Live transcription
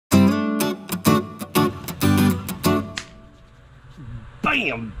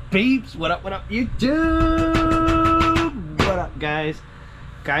Bam, peeps. What up, YouTube? What up, guys?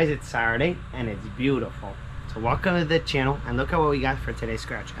 Guys, it's Saturday and it's beautiful. So welcome to the channel and look at what we got for today's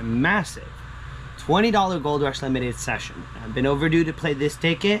scratch. A massive $20 Goldrush Limited session. I've been overdue to play this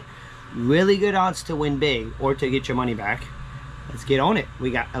ticket. Really good odds to win big or to get your money back. Let's get on it. We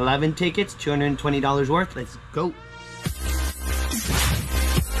got 11 tickets, $220 worth. Let's go.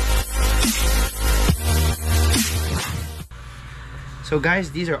 So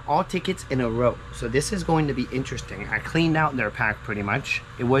guys, these are all tickets in a row. So this is going to be interesting. I cleaned out their pack pretty much.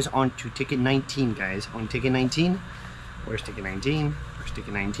 It was on to ticket 19, guys. On ticket 19. Where's ticket 19? Where's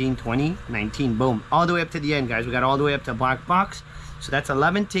ticket 19? 20, 19, boom. All the way up to the end, guys. We got all the way up to black box. So that's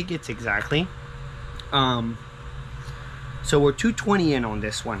 11 tickets exactly. So we're 220 in on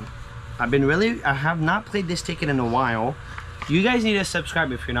this one. I have not played this ticket in a while. You guys need to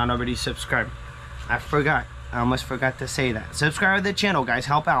subscribe if you're not already subscribed. I almost forgot to say that. Subscribe to the channel, guys.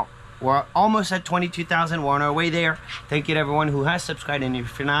 Help out. We're almost at 22,000. We're on our way there. Thank you to everyone who has subscribed. And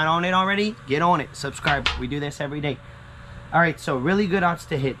if you're not on it already, get on it. Subscribe. We do this every day. All right, so really good odds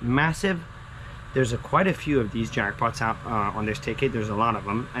to hit. Massive. There's quite a few of these jackpots out on this ticket. There's a lot of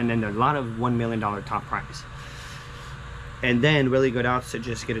them. And then there's a lot of $1 million top prize. And then really good odds to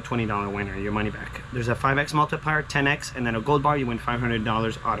just get a $20 winner, your money back. There's a 5x multiplier, 10x, and then a gold bar. You win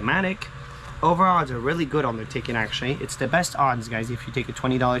 $500 automatic. Overall odds are really good on the ticket, actually. It's the best odds, guys, if you take a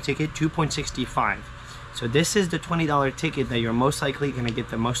 $20 ticket, 2.65. So this is the $20 ticket that you're most likely going to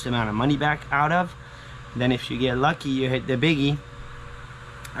get the most amount of money back out of. Then if you get lucky, you hit the biggie.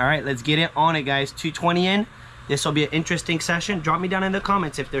 All right, let's get it on it, guys. 220 in. This will be an interesting session. Drop me down in the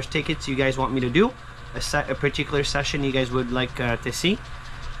comments if there's tickets you guys want me to do. A particular session you guys would like to see.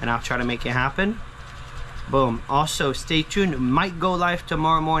 And I'll try to make it happen. Boom. Also, stay tuned. Might go live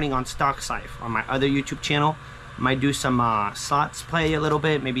tomorrow morning on Stocks Life on my other YouTube channel. Might do some slots play a little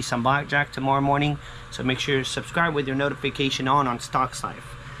bit, maybe some blackjack tomorrow morning. So make sure you subscribe with your notification on Stocks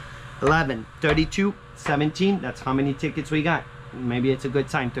Life. 11, 32, 17. That's how many tickets we got. Maybe it's a good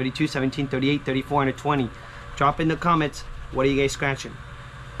sign. 32, 17, 38, 34, and a 20. Drop in the comments. What are you guys scratching?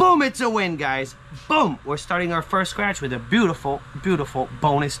 Boom, it's a win, guys. Boom. We're starting our first scratch with a beautiful, beautiful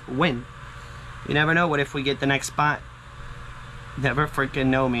bonus win. You never know. What if we get the next spot? Never freaking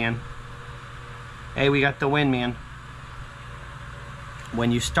know, man. Hey, we got the win, man.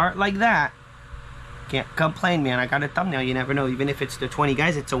 When you start like that, can't complain, man. I got a thumbnail. You never know. Even if it's the 20,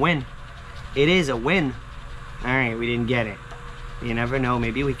 guys, it's a win. It is a win. All right, we didn't get it. You never know.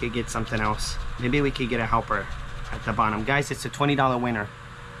 Maybe we could get something else. Maybe we could get a helper at the bottom. Guys, it's a $20 winner.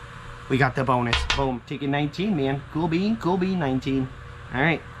 We got the bonus. Boom. Ticket 19, man. Cool bean, 19. All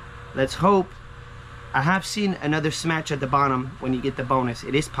right. Let's hope. I have seen another smash at the bottom when you get the bonus.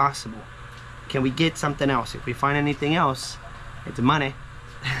 It is possible. Can we get something else? If we find anything else, it's money.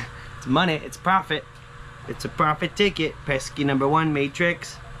 It's money. It's profit. It's a profit ticket. Pesky number 1,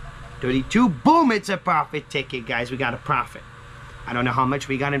 Matrix. 32. Boom! It's a profit ticket, guys. We got a profit. I don't know how much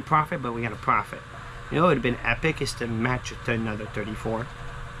we got in profit, but we got a profit. You know, it would have been epic is to match it to another 34.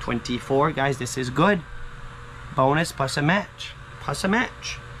 24. Guys, this is good. Bonus plus a match. Plus a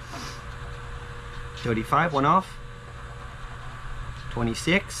match. 35, one off.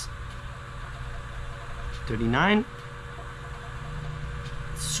 26. 39.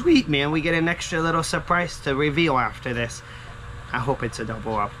 Sweet, man. We get an extra little surprise to reveal after this. I hope it's a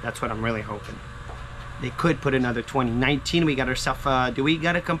double up. That's what I'm really hoping. They could put another 20. 19, we got ourselves, do we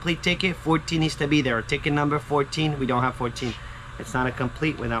got a complete ticket? 14 needs to be there. Ticket number 14, we don't have 14. It's not a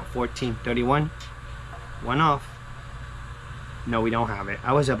complete without 14. 31, one off. No, we don't have it.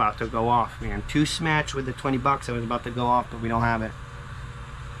 I was about to go off, man. 2 smash with the 20 bucks. I was about to go off, but we don't have it.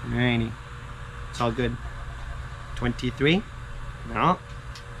 Alrighty. It's all good. 23. No.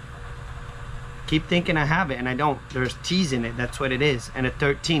 Keep thinking I have it, and I don't. There's T's in it. That's what it is. And a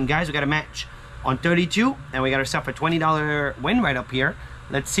 13. Guys, we got a match on 32, and we got ourselves a $20 win right up here.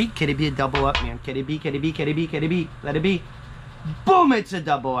 Let's see. Could it be a double up, man? Could it be? Could it be? Could it be? Could it be? Let it be. Boom, it's a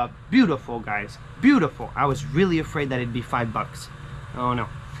double up. Beautiful, guys. Beautiful. I was really afraid that it'd be $5. Oh, no.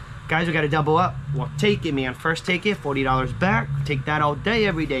 Guys, we got a double up. Well, take it, man. First take it. $40 back. Take that all day,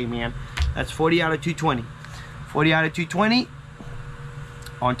 every day, man. That's 40 out of 220. 40 out of 220.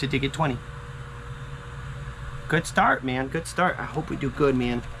 On to ticket 20. Good start, man. Good start. I hope we do good,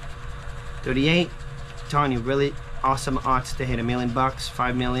 man. 38. Telling you, really awesome odds to hit $1 million bucks.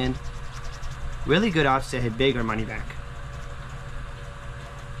 5 million. Really good odds to hit bigger money back.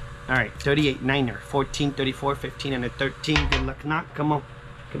 Alright, 38, 9er, 14, 34, 15, and a 13. Good luck knock. Come on.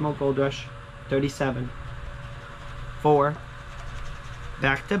 Come on, Goldrush. 37. 4.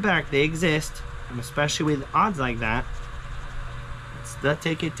 Back to back, they exist. And especially with odds like that. Let's the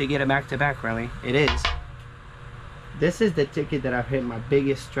ticket to get a back-to-back, really. It is. This is the ticket that I've hit my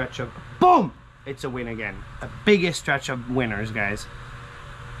biggest stretch of. Boom! It's a win again. The biggest stretch of winners, guys.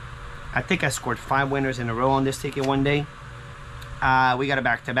 I think I scored 5 winners in a row on this ticket one day. We got a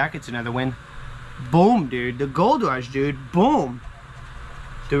back-to-back. It's another win. Boom, dude. The Gold Rush, dude. Boom.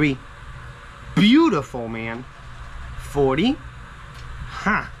 3. Beautiful, man. 40.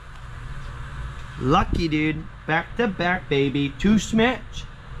 Huh. Lucky, dude. Back-to-back, baby. 2 smash.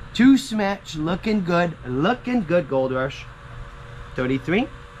 2 smash. Looking good. Looking good, Gold Rush. 33.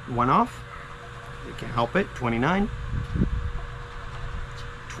 1 off. You can't help it. 29.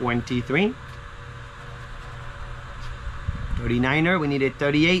 23. 39er. We needed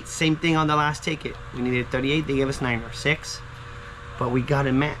 38. Same thing on the last ticket. We needed 38. They gave us 9er. 6. But we got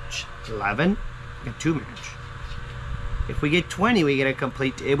a match. 11. We got 2 match. If we get 20, we get a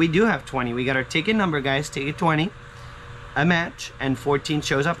complete. We do have 20. We got our ticket number, guys. Ticket 20. A match. And 14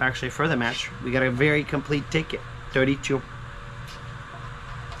 shows up actually for the match. We got a very complete ticket. 32.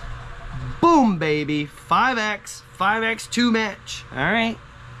 Boom, baby. 5x. 5x 2 match. Alright.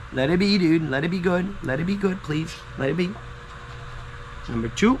 Let it be, dude. Let it be good. Let it be good, please. Let it be. Number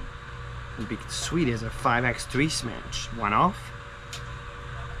 2 would be sweet as a 5x3 smash. 1 off.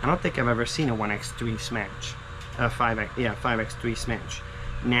 I don't think I've ever seen a 1x3 smash. 5x3 smash.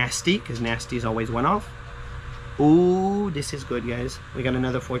 Nasty, because nasty is always 1 off. Ooh, this is good, guys. We got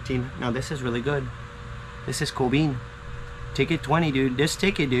another 14. Now this is really good. This is cool bean. Ticket 20, dude. This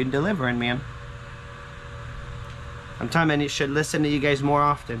ticket, dude, delivering, man. I'm telling you, I should listen to you guys more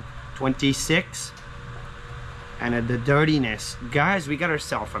often. 26. And the dirtiness. Guys, we got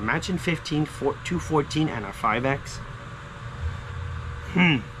ourselves a match in 15, 214, and a 5x.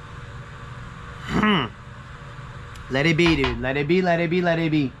 Let it be, dude. Let it be, let it be, let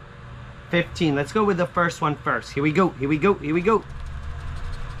it be. 15. Let's go with the first one first. Here we go, here we go, here we go.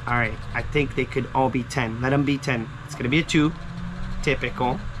 Alright, I think they could all be 10. Let them be 10. It's going to be a 2.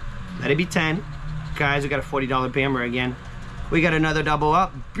 Typical. Let it be 10. Guys, we got a $40 bammer again. We got another double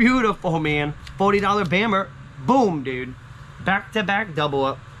up. Beautiful, man. $40 bammer. Boom, dude. Back-to-back double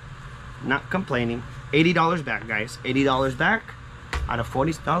up. Not complaining. $80 back, guys. $80 back out of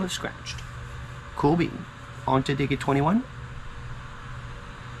 $40 scratched. Cool bean. On to ticket 21.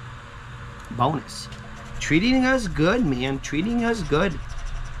 Bonus. Treating us good, man. Treating us good.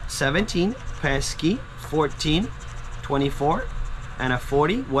 17. Pesky. 14. 24. And a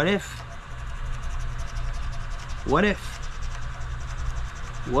 40. What if? What if?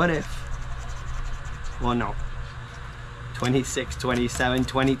 What if? Well, no. 26, 27,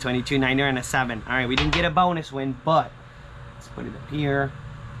 20, 22, 9er, and a 7. Alright, we didn't get a bonus win, but let's put it up here.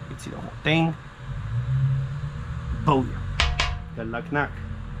 You can see the whole thing. Booyah. Good luck, knock.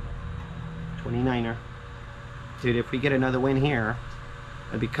 29er. Dude, if we get another win here,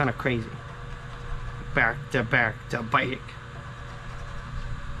 that'd be kind of crazy. Back to back.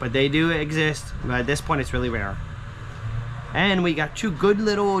 But they do exist, but at this point it's really rare. And we got 2 good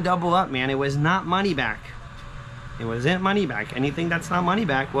little double up, man. It was not money back. It wasn't money back. Anything that's not money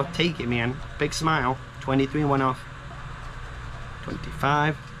back, we'll take it, man. Big smile. 23, 1 off.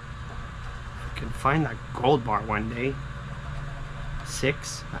 25. If we can find that gold bar one day.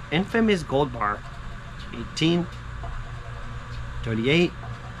 6. Infamous gold bar. 18. 38.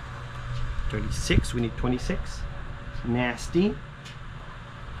 36. We need 26. Nasty.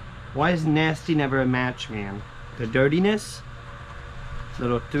 Why is nasty never a match, man? The dirtiness.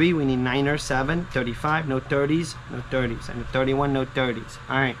 Little 3, we need 9er, 7, 35, no 30s, no 30s, and 31, no 30s.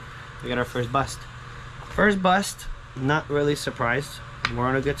 Alright, we got our first bust. First bust, not really surprised. We're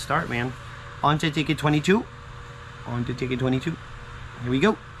on a good start, man. On to ticket 22. On to ticket 22. Here we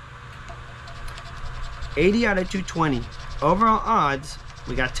go. 80 out of 220. Overall odds,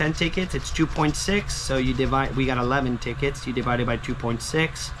 we got 10 tickets, it's 2.6, so you divide, we got 11 tickets, you divide it by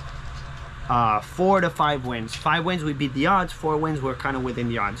 2.6. 4 to 5 wins. 5 wins we beat the odds. 4 wins we're kind of within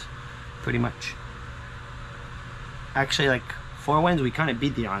the odds, pretty much. Actually, like 4 wins we kind of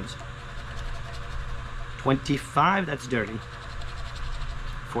beat the odds. 25, that's dirty.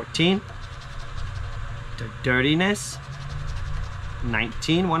 14, the dirtiness.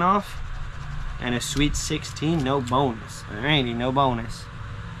 19, 1 off, and a sweet 16, no bonus. Alrighty, no bonus.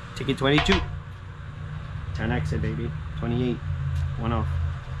 Ticket 22. 10 exit, baby. 28, 1 off.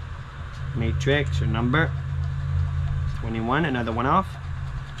 Matrix, your number. 21, another 1 off.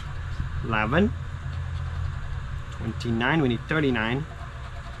 11. 29, we need 39.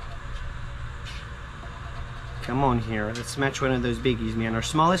 Come on here, let's match one of those biggies, man. Our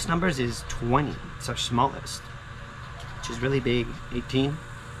smallest numbers is 20. It's our smallest, which is really big. 18.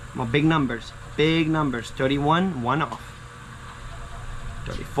 Well, big numbers. Big numbers. 31, 1 off.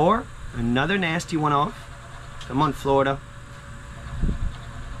 34. Another nasty one off. Come on, Florida.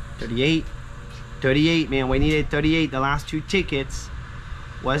 38. 38, man. We needed 38 the last 2 tickets.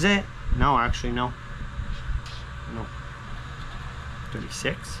 Was it? No, actually, no. No.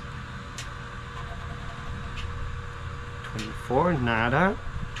 36. 24, nada.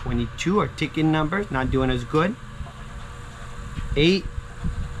 22, our ticket numbers, not doing as good. 8.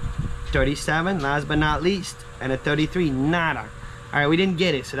 37, last but not least. And a 33, nada. Alright, we didn't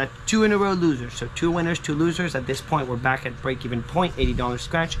get it, so that's 2 in a row losers. So 2 winners, 2 losers. At this point, we're back at break-even point. $80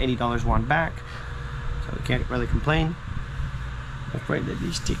 scratch, $80 won back. So we can't really complain. I'm afraid that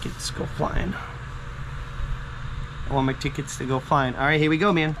these tickets go flying. I want my tickets to go flying. Alright, here we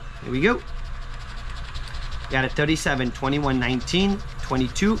go, man. Here we go. Got a 37, 21, 19,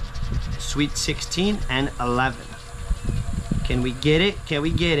 22, sweet 16, and 11. Can we get it? Can we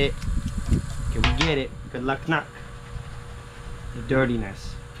get it? Can we get it? Good luck, knock. The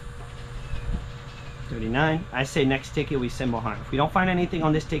dirtiness. 39. I say next ticket we symbol hunt. If we don't find anything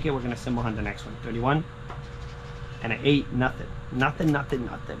on this ticket, we're gonna symbol hunt the next one. 31. And an 8, nothing. Nothing, nothing,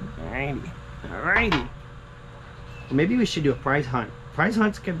 nothing. Alrighty. Alrighty. Well, maybe we should do a prize hunt. Prize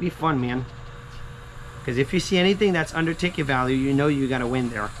hunts can be fun, man. Because if you see anything that's under ticket value, you know you gotta win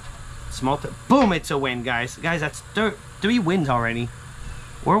there. Small boom, it's a win, guys. Guys, that's 3 wins already.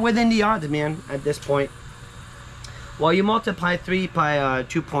 We're within the odds, man, at this point. Well, you multiply 3 by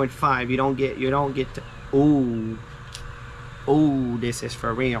 2.5, you don't get to, ooh. Ooh, this is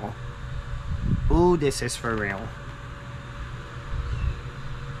for real. Ooh, this is for real.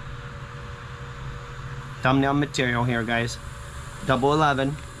 Thumbnail material here, guys. Double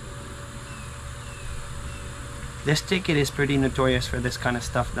 11. This ticket is pretty notorious for this kind of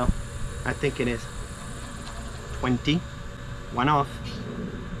stuff, though. I think it is. 20. 1 off.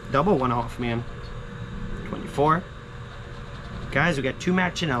 Double 1 off, man. 24. Guys, we got 2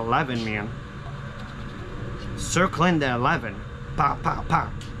 matching 11, man. Circling the 11. Pop, pop,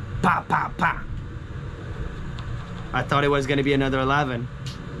 pop. Pop, pop, pop. I thought it was going to be another 11.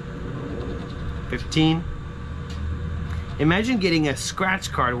 15. Imagine getting a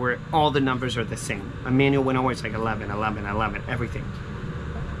scratch card where all the numbers are the same. A manual win always like 11, 11, 11, everything.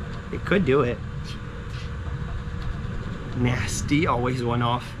 It could do it. Nasty, always 1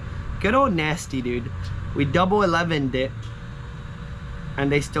 off. Good old nasty, dude. We double 11'd it.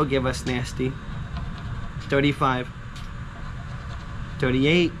 And they still give us nasty. 35.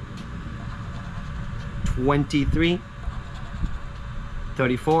 38. 23.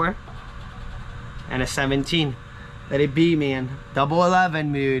 34. And a 17. Let it be, man. Double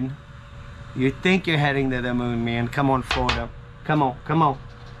 11, moon. You think you're heading to the moon, man. Come on, Florida. Come on, come on.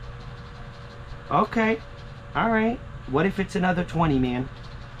 Okay. Alright. What if it's another 20, man?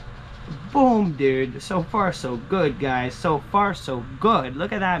 Boom, dude. So far, so good, guys. So far, so good.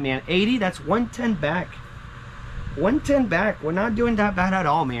 Look at that, man. 80, that's 110 back. 110 back. We're not doing that bad at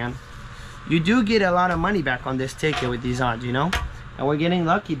all, man. You do get a lot of money back on this ticket with these odds, you know? And we're getting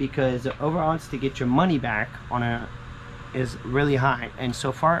lucky because the over odds to get your money back on a is really high. And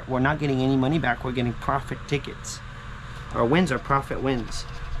so far, we're not getting any money back. We're getting profit tickets. Our wins are profit wins.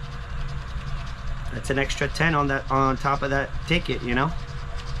 That's an extra 10 on that, on top of that ticket, you know?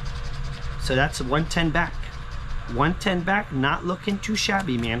 So that's 110 back. 110 back, not looking too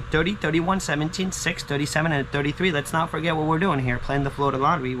shabby, man. 30, 31, 17, 6, 37, and 33. Let's not forget what we're doing here. Playing the Florida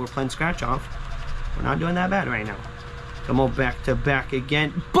Lottery. We're playing scratch off. We're not doing that bad right now. Come on, back to back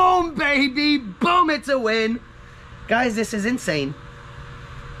again. Boom, baby! Boom, it's a win! Guys, this is insane.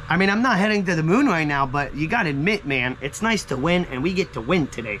 I mean, I'm not heading to the moon right now, but you gotta admit, man, it's nice to win, and we get to win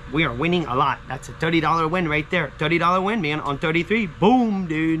today. We are winning a lot. That's a $30 win right there. $30 win, man, on 33. Boom,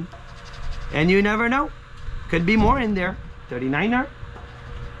 dude. And you never know. Could be more in there. 39er.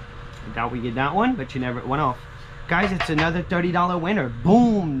 I doubt we get that one, but you never went off. Guys, it's another $30 winner.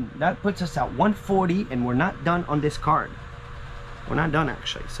 Boom. That puts us at 140, and we're not done on this card. We're not done,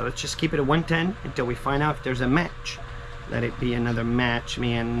 actually. So let's just keep it at 110 until we find out if there's a match. Let it be another match,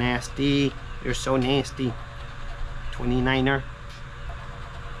 man. Nasty. You're so nasty. 29er.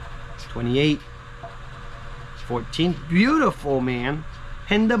 28. 14. Beautiful, man.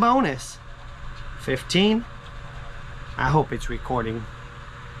 And the bonus. 15. I hope it's recording.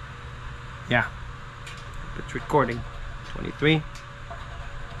 Yeah. It's recording. 23.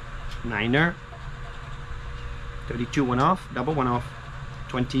 9er. 32 went off. Double went off.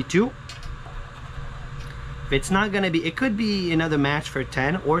 22. If it's not gonna be, it could be another match for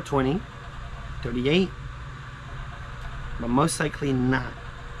 10 or 20. 38. But most likely not.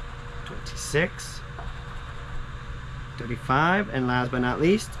 26. 35, and last but not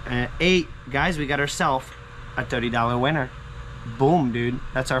least, 8. Guys, we got ourselves a $30 winner. Boom, dude.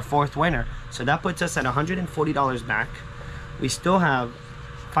 That's our 4th winner. So that puts us at $140 back. We still have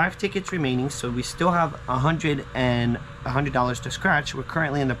 5 tickets remaining, so we still have $100 to scratch. We're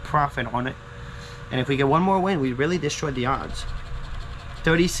currently in the profit on it. And if we get one more win, we really destroyed the odds.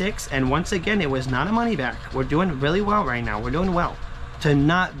 36, and once again, it was not a money back. We're doing really well right now. We're doing well to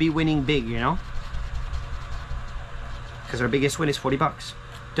not be winning big, you know? Because our biggest win is 40 bucks.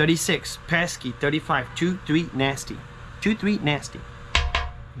 36, pesky. 35, 2-3, nasty. 2-3, nasty.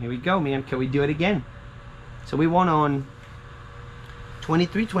 Here we go, man. Can we do it again? So we won on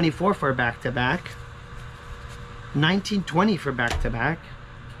 23-24 for a back-to-back. 19-20 for back-to-back.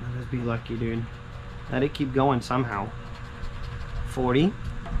 Let us be lucky, dude. Let it keep going somehow. 40,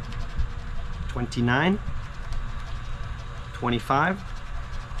 29, 25,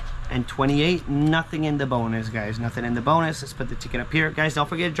 and 28. Nothing in the bonus, guys. Nothing in the bonus. Let's put the ticket up here. Guys, don't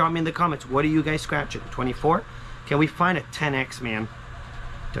forget to drop me in the comments. What are you guys scratching? 24. Can we find a 10x, man?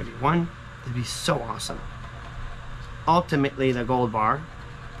 31. That'd be so awesome. Ultimately, the gold bar,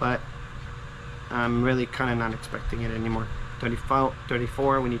 but I'm really kind of not expecting it anymore. 35,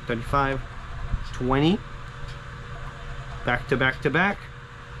 34. We need 35. 20. Back to back to back.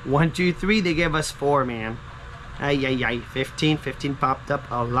 1, 2, 3. They gave us 4, man. Ay, ay, ay. 15. 15 popped up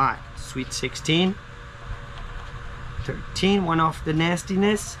a lot. Sweet 16. 13. One off the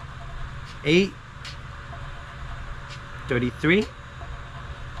nastiness. 8. 33.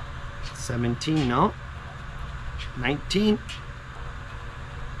 17. No. 19.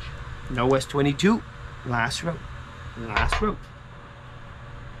 No, was 22. Last row. Last row.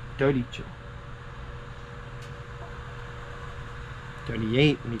 32.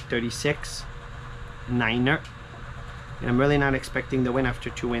 38, we need 36, 9er, and I'm really not expecting the win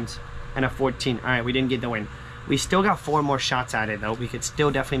after 2 wins, and a 14. All right, we didn't get the win. We still got 4 more shots at it though. We could still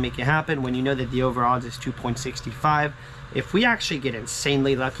definitely make it happen when you know that the over odds is 2.65. If we actually get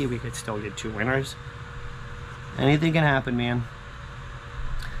insanely lucky, we could still get 2 winners. Anything can happen, man.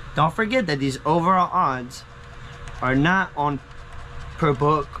 Don't forget that these overall odds are not on per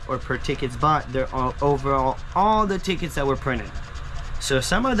book or per tickets bought. They're on overall all the tickets that were printed. So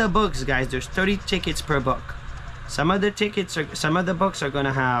some of the books, guys, there's 30 tickets per book. Some of the books are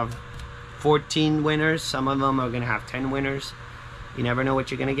gonna have 14 winners. Some of them are gonna have 10 winners. You never know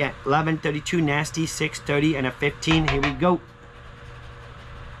what you're gonna get. 11, 32, nasty, 6, 30, and a 15. Here we go.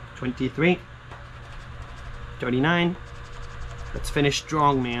 23, 39. Let's finish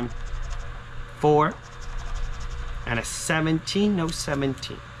strong, man. 4, and a 17. No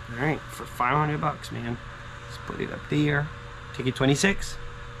 17. All right, for 500 bucks, man. Let's put it up there. Ticket 26.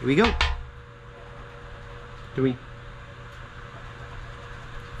 Here we go. 3.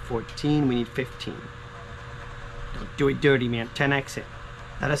 14. We need 15. Don't do it dirty, man. 10x it.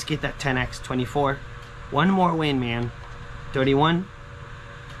 Let us get that 10x. 24. One more win, man. 31.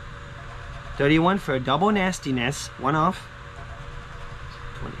 31 for a double nastiness. 1 off.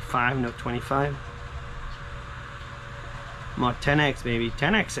 25. No 25. Come on, 10x, baby.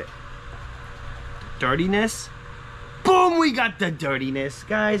 10x it. Dirtiness. Boom, we got the dirtiness,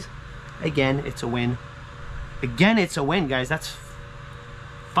 guys. Again, it's a win. Again, it's a win, guys. That's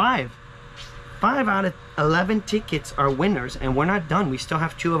 5. 5 out of 11 tickets are winners, and we're not done. We still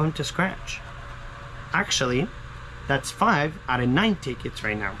have 2 of them to scratch. Actually, that's 5 out of 9 tickets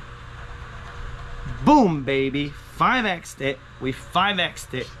right now. Boom, baby. 5x'd it. We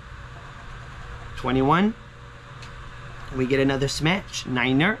 5x'd it. 21. We get another smash.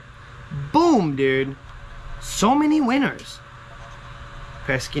 9er. Boom, dude. So many winners.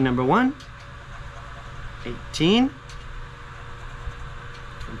 Pesky number 1. 18.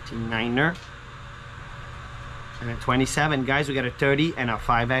 29er. And a 27. Guys, we got a 30 and a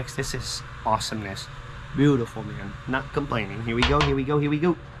 5x. This is awesomeness. Beautiful, man. Not complaining. Here we go, here we go, here we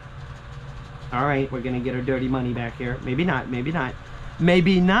go. Alright, we're gonna get our dirty money back here. Maybe not, maybe not.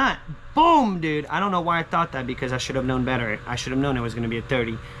 Maybe not. Boom, dude. I don't know why I thought that, because I should have known better. I should have known it was gonna be a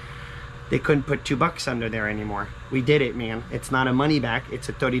 30. They couldn't put $2 under there anymore. We did it, man. It's not a money back. It's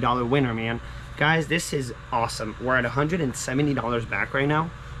a $30 winner, man. Guys, this is awesome. We're at $170 back right now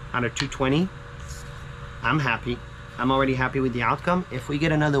out of 220. I'm happy. I'm already happy with the outcome. If we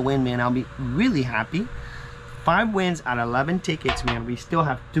get another win, man, I'll be really happy. 5 wins out of 11 tickets, man. We still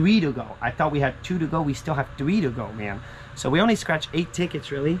have 3 to go. I thought we had 2 to go. We still have 3 to go, man. So we only scratched 8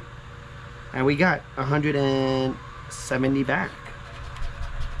 tickets, really. And we got 170 back.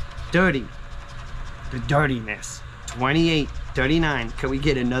 30. The dirtiness. 28. 39. Can we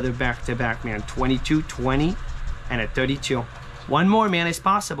get another back-to-back, man? 22, 20, and a 32. One more, man. It's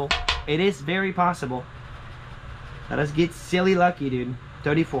possible. It is very possible. Let us get silly lucky, dude.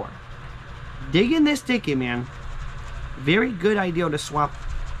 34. Dig in this ticket, man. Very good idea to swap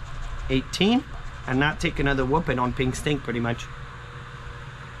 18 and not take another whooping on pink stink pretty much.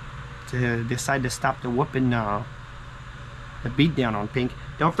 To decide to stop the whooping, the beat down on pink.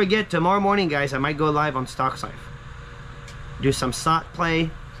 Don't forget, tomorrow morning, guys, I might go live on Stocks Life. Do some slot play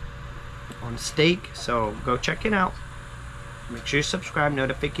on stake, so go check it out. Make sure you subscribe,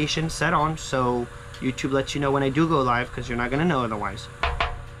 notification set on, so YouTube lets you know when I do go live, because you're not going to know otherwise.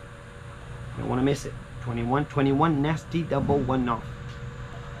 You don't want to miss it. 21, 21, nasty double, 1 off.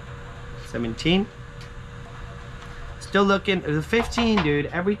 17. Still looking, 15, dude.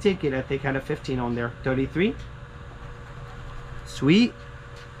 Every ticket I think had a 15 on there. 33. Sweet.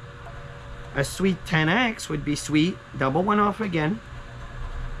 A sweet 10x would be sweet. Double, 1 off again.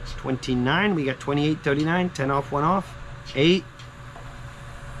 29. We got 28, 39. 10 off, 1 off. 8.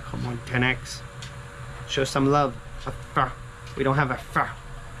 Come on, 10x. Show some love. We don't have a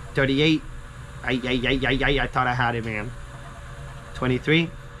 38. I thought I had it, man. 23.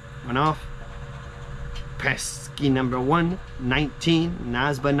 1 off. Pesky number 1. 19.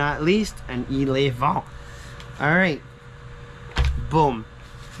 Last but not least, an 11. All right. Boom.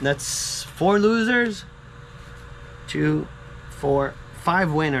 That's 4 losers. 2, 4,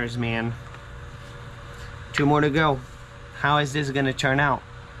 5 winners, man. 2 more to go. How is this gonna turn out?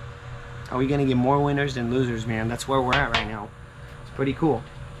 Are we gonna get more winners than losers, man? That's where we're at right now. It's pretty cool.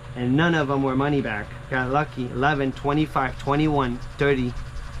 And none of them were money back. Got lucky. 11, 25, 21, 30,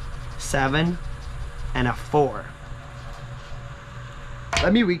 7, and a 4.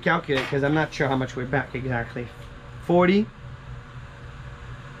 Let me recalculate because I'm not sure how much we're back exactly. 40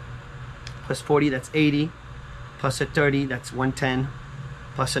 plus 40, that's 80. Plus a 30, that's 110.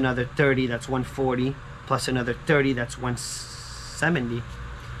 Plus another 30, that's 140. Plus another 30, that's 170.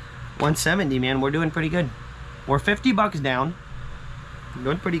 170, man. We're doing pretty good. We're 50 bucks down.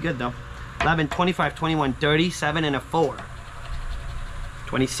 Doing pretty good though. 11, 25, 21, 30, 7, and a 4.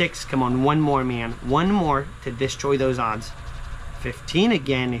 26. Come on, 1 more, man. 1 more to destroy those odds. 15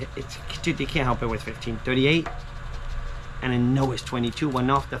 again. Dude, you can't help it with 15. 38. And a no is 22. 1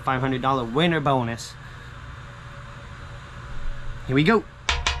 off the $500 winner bonus. Here we go.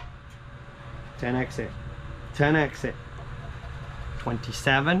 10x it. 10x it.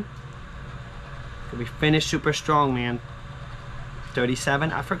 27. We finished super strong, man.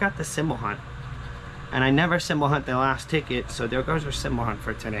 37. I forgot the symbol hunt. And I never symbol hunt the last ticket, so there goes our symbol hunt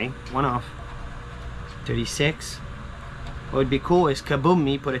for today. 1 off. 36. What would be cool is kaboom,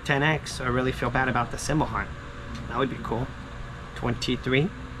 me put a 10x, so I really feel bad about the symbol hunt. That would be cool. 23.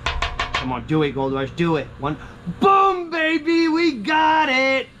 Come on, do it, Goldrush, do it. 1. Boom, baby, we got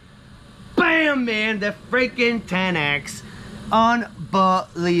it. Bam, man, the freaking 10x.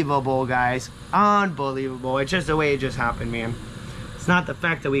 Unbelievable, guys. Unbelievable. It's just the way it just happened, man. It's not the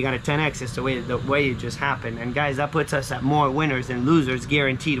fact that we got a 10x, it's the way it just happened. And guys, that puts us at more winners than losers,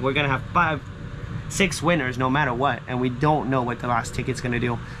 guaranteed. We're gonna have 5, 6 winners no matter what, and we don't know what the last ticket's gonna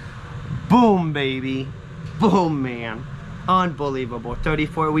do. Boom, baby. Boom, man. Unbelievable.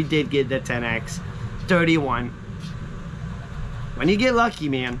 34, we did get the 10x. 31. When you get lucky,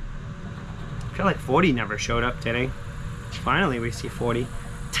 man. I feel like 40 never showed up today. Finally, we see 40.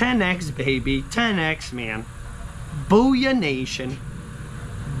 10x, baby. 10x, man. Booyah Nation.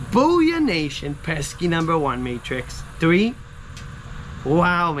 Booyah Nation. Pesky number 1 matrix. 3.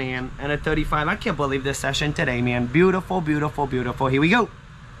 Wow, man. And a 35. I can't believe this session today, man. Beautiful, beautiful, beautiful. Here we go.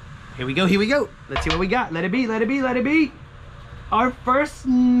 Here we go, here we go. Let's see what we got. Let it be, let it be, let it be. Our first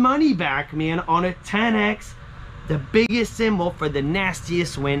money back, man, on a 10x. The biggest symbol for the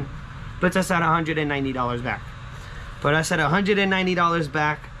nastiest win. Puts us at $190 back. Put us at $190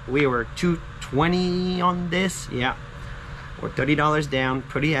 back. We were $220 on this. Yeah. We're $30 down.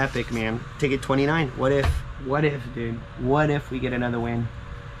 Pretty epic, man. Ticket 29. What if, dude? What if we get another win?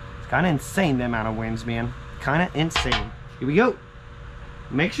 It's kind of insane, the amount of wins, man. Kind of insane. Here we go.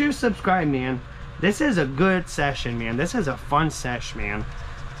 Make sure you subscribe, man. This is a good session, man. This is a fun sesh, man.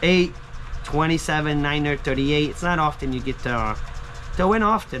 8, 27, 9, 38. It's not often you get to win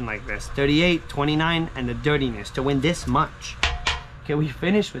often like this. 38, 29, and the dirtiness to win this much. Can we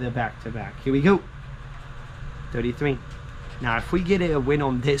finish with a back-to-back? Here we go. 33. Now, if we get a win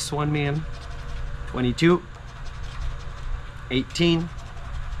on this one, man. 22. 18.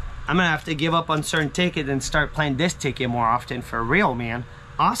 I'm gonna have to give up on certain tickets and start playing this ticket more often for real, man.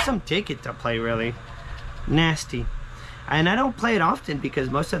 Awesome ticket to play, really. Nasty. And I don't play it often because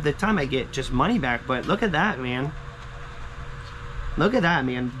most of the time I get just money back, but look at that, man. Look at that,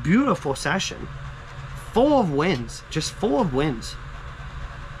 man. Beautiful session. Full of wins. Just full of wins.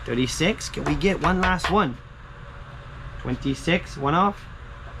 36. Can we get one last one? 26. 1 off.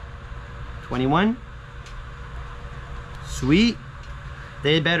 21. Sweet.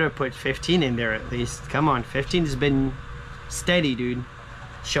 They better put 15 in there at least. Come on, 15 has been steady, dude.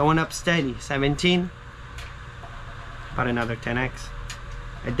 Showing up steady. 17. About another 10x.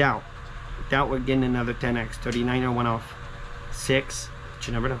 I doubt we're getting another 10x. 39 or one off. 6. But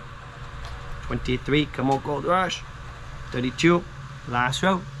you never know. 23. Come on, Gold Rush. 32. Last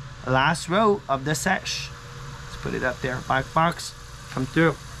row. Last row of the sesh. Let's put it up there. 5 bucks. Come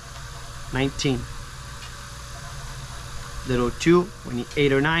through. 19. Little 2. We need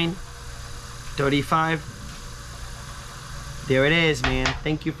 8 or 9. 35. There it is, man.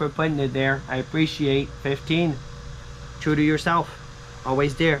 Thank you for putting it there. I appreciate. 15. True to yourself.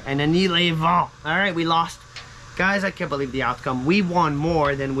 Always there. And then alright, we lost. Guys, I can't believe the outcome. We won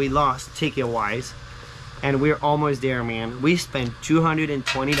more than we lost ticket wise. And we're almost there, man. We spent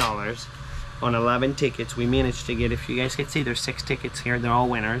 $220 on 11 tickets. We managed to get, if you guys can see, there's 6 tickets here. They're all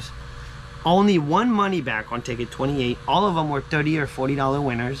winners. Only one money back on ticket 28. All of them were $30 or $40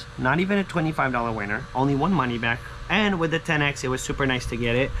 winners. Not even a $25 winner. Only one money back. And with the 10x, it was super nice to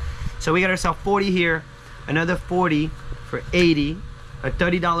get it. So we got ourselves 40 here. Another 40 for 80. A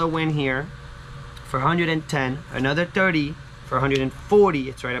 $30 win here for 110. Another 30 for 140.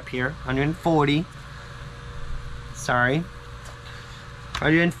 It's right up here. 140. Sorry.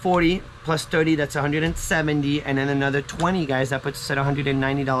 140 plus 30, that's 170. And then another 20, guys. That puts us at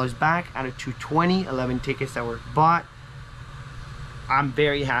 $190 back out of 220. 11 tickets that were bought. I'm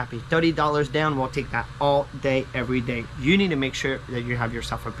very happy. $30 down. We'll take that all day, every day. You need to make sure that you have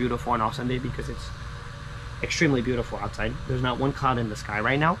yourself a beautiful and awesome day because it's extremely beautiful outside. There's not one cloud in the sky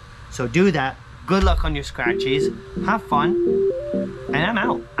right now. So do that. Good luck on your scratchies. Have fun. And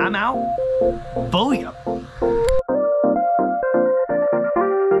I'm out. Booyah.